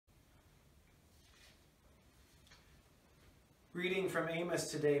Reading from Amos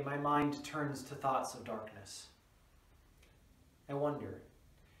today, my mind turns to thoughts of darkness. I wonder,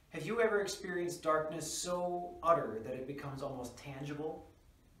 have you ever experienced darkness so utter that it becomes almost tangible?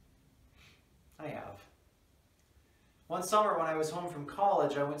 I have. One summer when I was home from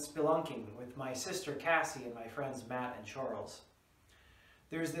college, I went spelunking with my sister Cassie and my friends Matt and Charles.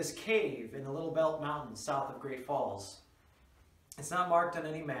 There's this cave in the Little Belt Mountains south of Great Falls. It's not marked on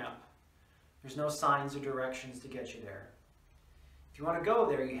any map. There's no signs or directions to get you there. If you want to go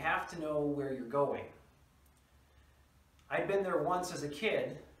there, you have to know where you're going. I'd been there once as a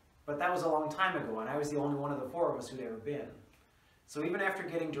kid, but that was a long time ago, and I was the only one of the four of us who'd ever been. So even after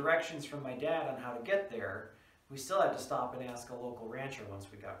getting directions from my dad on how to get there, we still had to stop and ask a local rancher once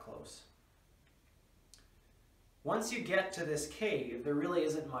we got close. Once you get to this cave, there really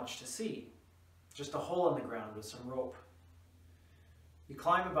isn't much to see. Just a hole in the ground with some rope. You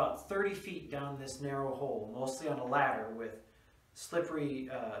climb about 30 feet down this narrow hole, mostly on a ladder with slippery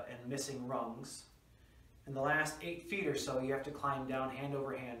and missing rungs. And the last 8 feet or so, you have to climb down hand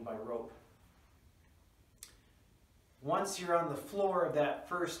over hand by rope. Once you're on the floor of that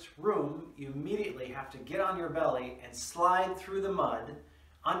first room, you immediately have to get on your belly and slide through the mud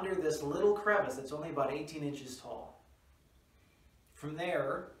under this little crevice that's only about 18 inches tall. From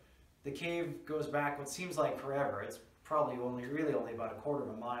there, the cave goes back what seems like forever. It's probably really only about a quarter of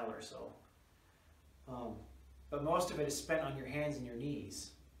a mile or so. But most of it is spent on your hands and your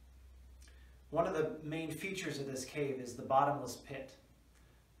knees. One of the main features of this cave is the bottomless pit.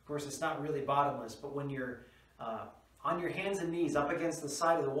 Of course, it's not really bottomless, but when you're on your hands and knees up against the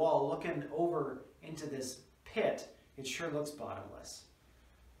side of the wall looking over into this pit, it sure looks bottomless.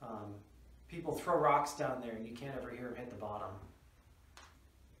 People throw rocks down there and you can't ever hear them hit the bottom.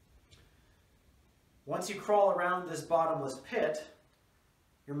 Once you crawl around this bottomless pit,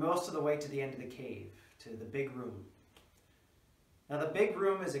 you're most of the way to the end of the cave, to the big room. Now the big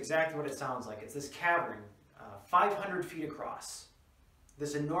room is exactly what it sounds like. It's this cavern, 500 feet across.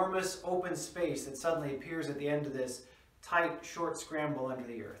 This enormous open space that suddenly appears at the end of this tight, short scramble under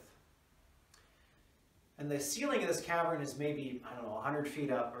the earth. And the ceiling of this cavern is maybe, 100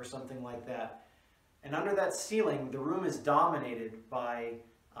 feet up or something like that. And under that ceiling, the room is dominated by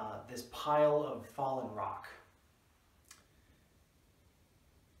this pile of fallen rock.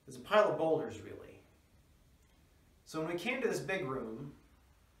 There's a pile of boulders, really. So when we came to this big room,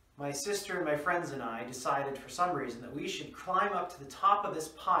 my sister and my friends and I decided for some reason that we should climb up to the top of this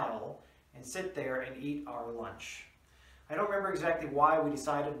pile and sit there and eat our lunch. I don't remember exactly why we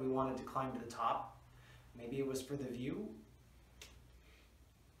decided we wanted to climb to the top. Maybe it was for the view.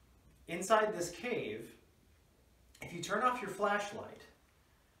 Inside this cave, if you turn off your flashlight,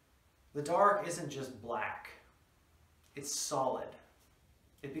 the dark isn't just black. It's solid.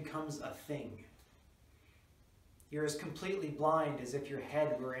 It becomes a thing. You're as completely blind as if your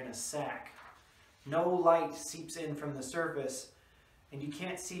head were in a sack. No light seeps in from the surface, and you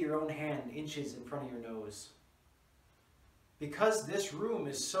can't see your own hand inches in front of your nose. Because this room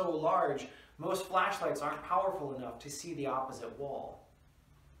is so large, most flashlights aren't powerful enough to see the opposite wall.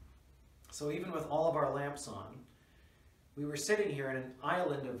 So even with all of our lamps on, we were sitting here in an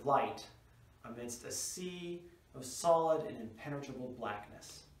island of light amidst a sea of solid and impenetrable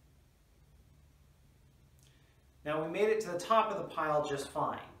blackness. Now we made it to the top of the pile just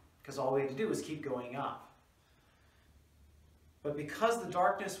fine, because all we had to do was keep going up. But because the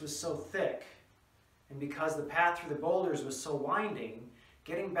darkness was so thick, and because the path through the boulders was so winding,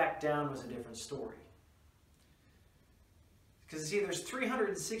 getting back down was a different story. Because you see, there's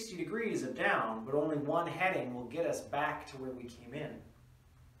 360 degrees of down, but only one heading will get us back to where we came in.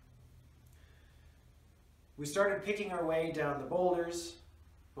 We started picking our way down the boulders,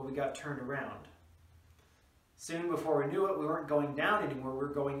 but we got turned around. Soon before we knew it, we weren't going down anymore, we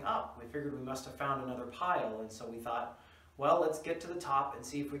were going up. We figured we must have found another pile, and so we thought, well, let's get to the top and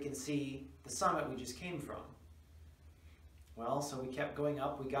see if we can see the summit we just came from. Well, so we kept going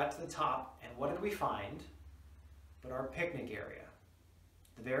up, we got to the top, and what did we find but our picnic area?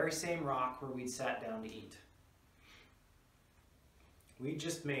 The very same rock where we'd sat down to eat. We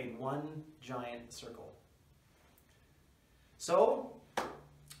just made one giant circle. So,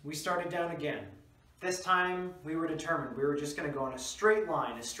 we started down again. This time, we were determined. We were just going to go in a straight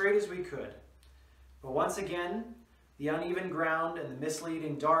line, as straight as we could. But once again, the uneven ground and the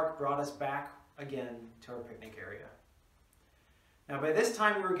misleading dark brought us back again to our picnic area. Now, by this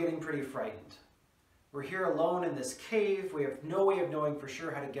time, we were getting pretty frightened. We're here alone in this cave. We have no way of knowing for sure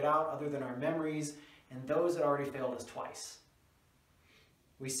how to get out other than our memories and those that already failed us twice.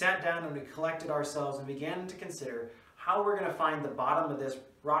 We sat down and we collected ourselves and began to consider how we're going to find the bottom of this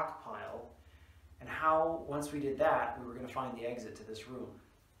rock pile and how, once we did that, we were going to find the exit to this room.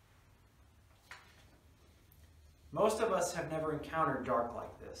 Most of us have never encountered dark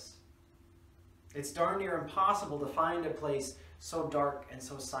like this. It's darn near impossible to find a place so dark and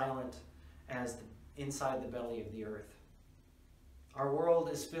so silent as inside the belly of the earth. Our world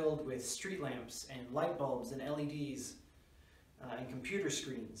is filled with street lamps and light bulbs and LEDs and computer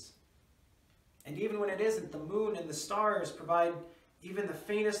screens. And even when it isn't, the moon and the stars provide even the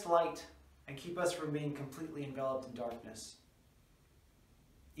faintest light and keep us from being completely enveloped in darkness.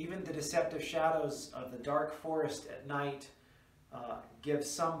 Even the deceptive shadows of the dark forest at night give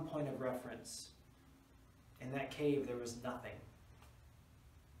some point of reference. In that cave, there was nothing.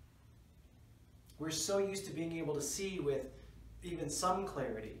 We're so used to being able to see with even some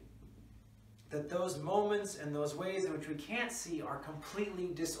clarity that those moments and those ways in which we can't see are completely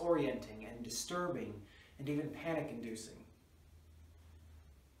disorienting and disturbing and even panic-inducing.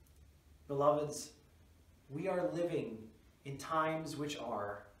 Beloveds, we are living in times which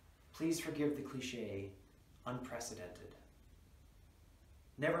are, please forgive the cliche, unprecedented.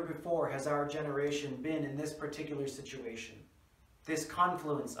 Never before has our generation been in this particular situation. This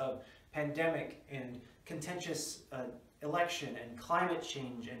confluence of pandemic and contentious election and climate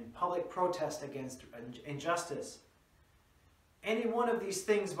change and public protest against injustice. Any one of these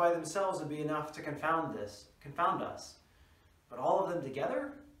things by themselves would be enough to confound us. But all of them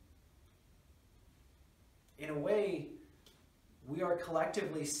together? In a way, we are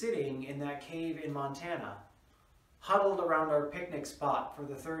collectively sitting in that cave in Montana, huddled around our picnic spot for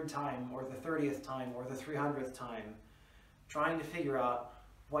the 3rd time, or the 30th time, or the 300th time, trying to figure out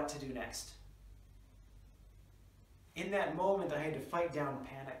what to do next. In that moment, I had to fight down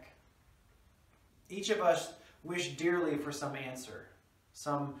panic. Each of us wished dearly for some answer,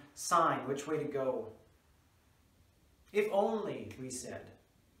 some sign which way to go. If only, we said,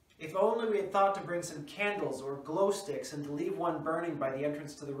 if only we had thought to bring some candles or glow sticks and to leave one burning by the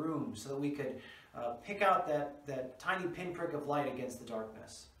entrance to the room so that we could pick out that tiny pinprick of light against the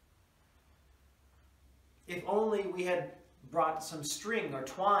darkness. If only we had brought some string or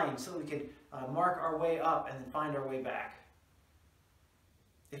twine so that we could mark our way up and then find our way back.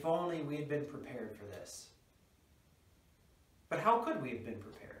 If only we had been prepared for this. But how could we have been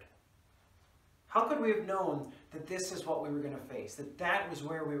prepared? How could we have known that this is what we were going to face, that that was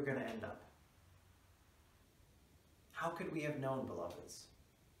where we were going to end up? How could we have known, beloveds?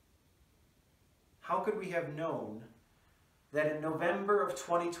 How could we have known that in November of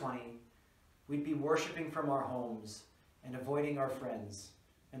 2020, we'd be worshiping from our homes and avoiding our friends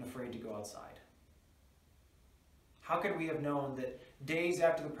and afraid to go outside? How could we have known that days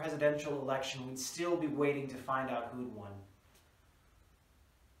after the presidential election, we'd still be waiting to find out who'd won?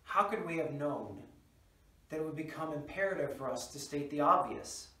 How could we have known that it would become imperative for us to state the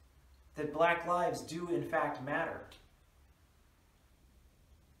obvious, that Black lives do in fact matter?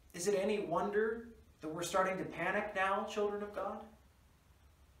 Is it any wonder that we're starting to panic now, children of God?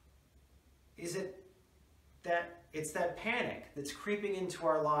 Is it that it's that panic that's creeping into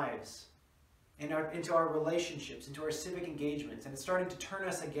our lives, into our relationships, into our civic engagements, and it's starting to turn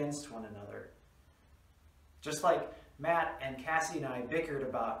us against one another? Just like Matt and Cassie and I bickered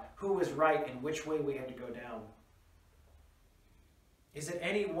about who was right and which way we had to go down. Is it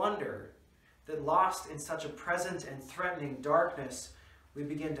any wonder that lost in such a present and threatening darkness, we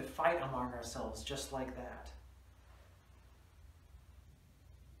begin to fight among ourselves just like that?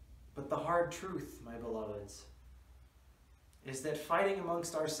 But the hard truth, my beloveds, is that fighting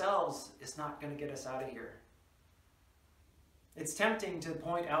amongst ourselves is not going to get us out of here. It's tempting to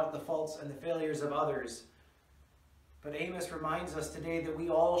point out the faults and the failures of others, but Amos reminds us today that we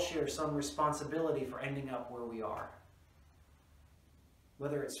all share some responsibility for ending up where we are.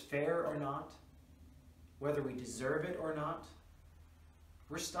 Whether it's fair or not, whether we deserve it or not,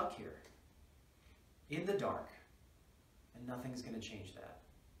 we're stuck here, in the dark, and nothing's going to change that.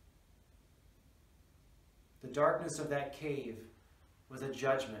 The darkness of that cave was a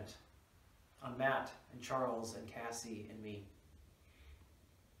judgment on Matt and Charles and Cassie and me.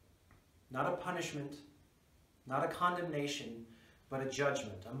 Not a punishment, not a condemnation, but a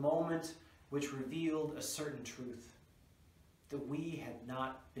judgment, a moment which revealed a certain truth, that we had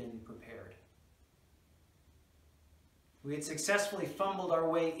not been prepared. We had successfully fumbled our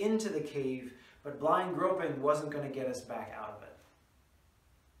way into the cave, but blind groping wasn't going to get us back out of it.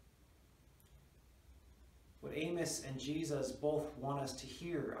 What Amos and Jesus both want us to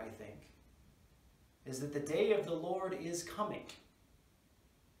hear, I think, is that the day of the Lord is coming.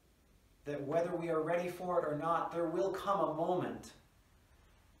 That whether we are ready for it or not, there will come a moment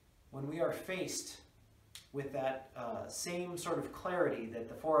when we are faced with that same sort of clarity that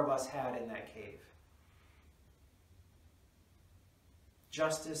the four of us had in that cave.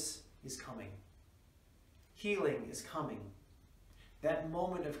 Justice is coming. Healing is coming. That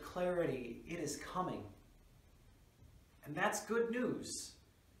moment of clarity, it is coming. And that's good news.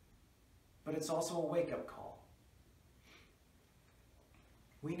 But it's also a wake-up call.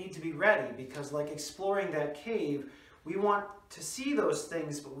 We need to be ready because, like exploring that cave, we want to see those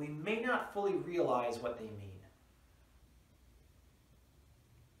things, but we may not fully realize what they mean.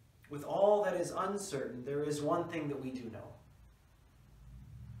 With all that is uncertain, there is one thing that we do know.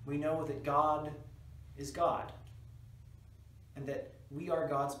 We know that God is God, and that we are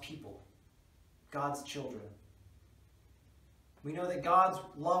God's people, God's children. We know that God's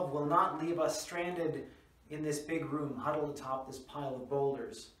love will not leave us stranded in this big room, huddled atop this pile of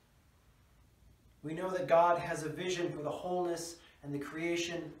boulders. We know that God has a vision for the wholeness and the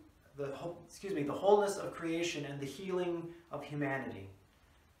creation, the wholeness of creation and the healing of humanity.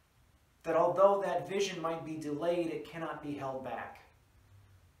 That although that vision might be delayed, it cannot be held back.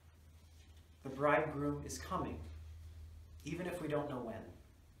 The bridegroom is coming, even if we don't know when.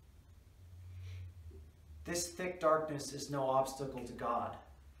 This thick darkness is no obstacle to God,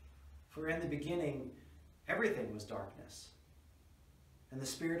 for in the beginning, everything was darkness. And the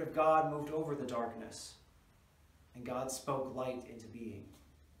Spirit of God moved over the darkness, and God spoke light into being.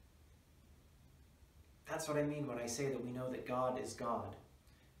 That's what I mean when I say that we know that God is God.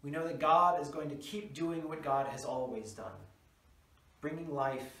 We know that God is going to keep doing what God has always done, bringing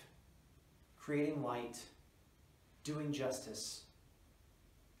life, creating light, doing justice,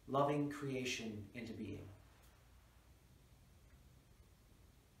 loving creation into being.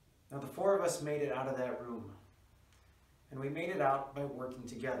 Now the four of us made it out of that room, and we made it out by working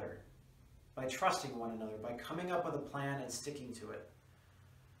together, by trusting one another, by coming up with a plan and sticking to it.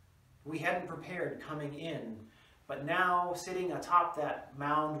 We hadn't prepared coming in, but now sitting atop that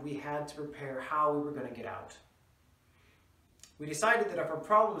mound, we had to prepare how we were going to get out. We decided that if our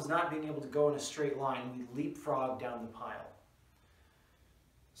problem was not being able to go in a straight line, we'd leapfrog down the pile.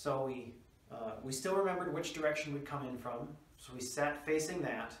 So we still remembered which direction we'd come in from, so we sat facing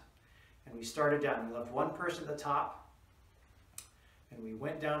that, and we started down. We left one person at the top, and we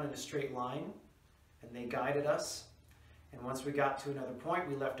went down in a straight line, and they guided us. And once we got to another point,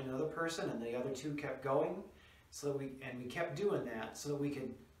 we left another person, and the other two kept going. We kept doing that so that we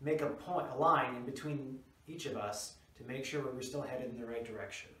could make a line in between each of us to make sure we were still headed in the right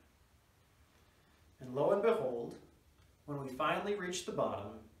direction. And lo and behold, when we finally reached the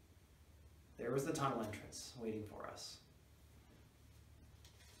bottom, there was the tunnel entrance waiting for us.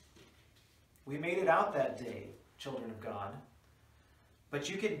 We made it out that day, children of God, but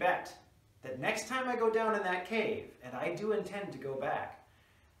you can bet that next time I go down in that cave, and I do intend to go back,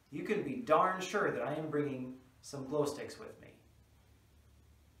 you can be darn sure that I am bringing some glow sticks with me.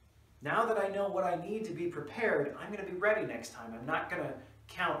 Now that I know what I need to be prepared, I'm going to be ready next time. I'm not going to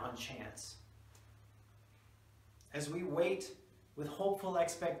count on chance. As we wait with hopeful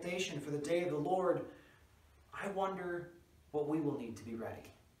expectation for the day of the Lord, I wonder what we will need to be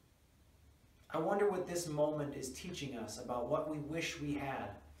ready. I wonder what this moment is teaching us about what we wish we had,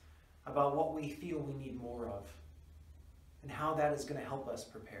 about what we feel we need more of, and how that is going to help us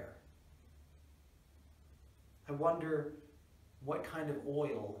prepare. I wonder what kind of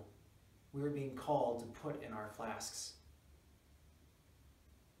oil we are being called to put in our flasks.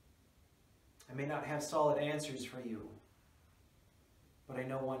 I may not have solid answers for you, but I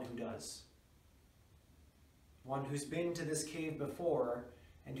know one who does. One who's been to this cave before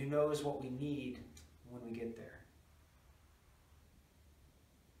and who knows what we need when we get there.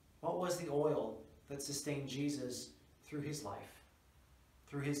 What was the oil that sustained Jesus through his life,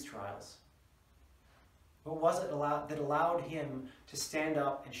 through his trials? What was it that allowed him to stand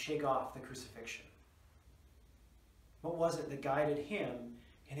up and shake off the crucifixion? What was it that guided him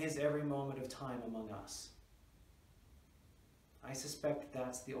in his every moment of time among us? I suspect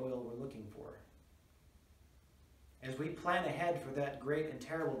that's the oil we're looking for. As we plan ahead for that great and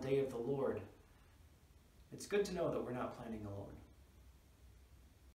terrible day of the Lord, it's good to know that we're not planning alone.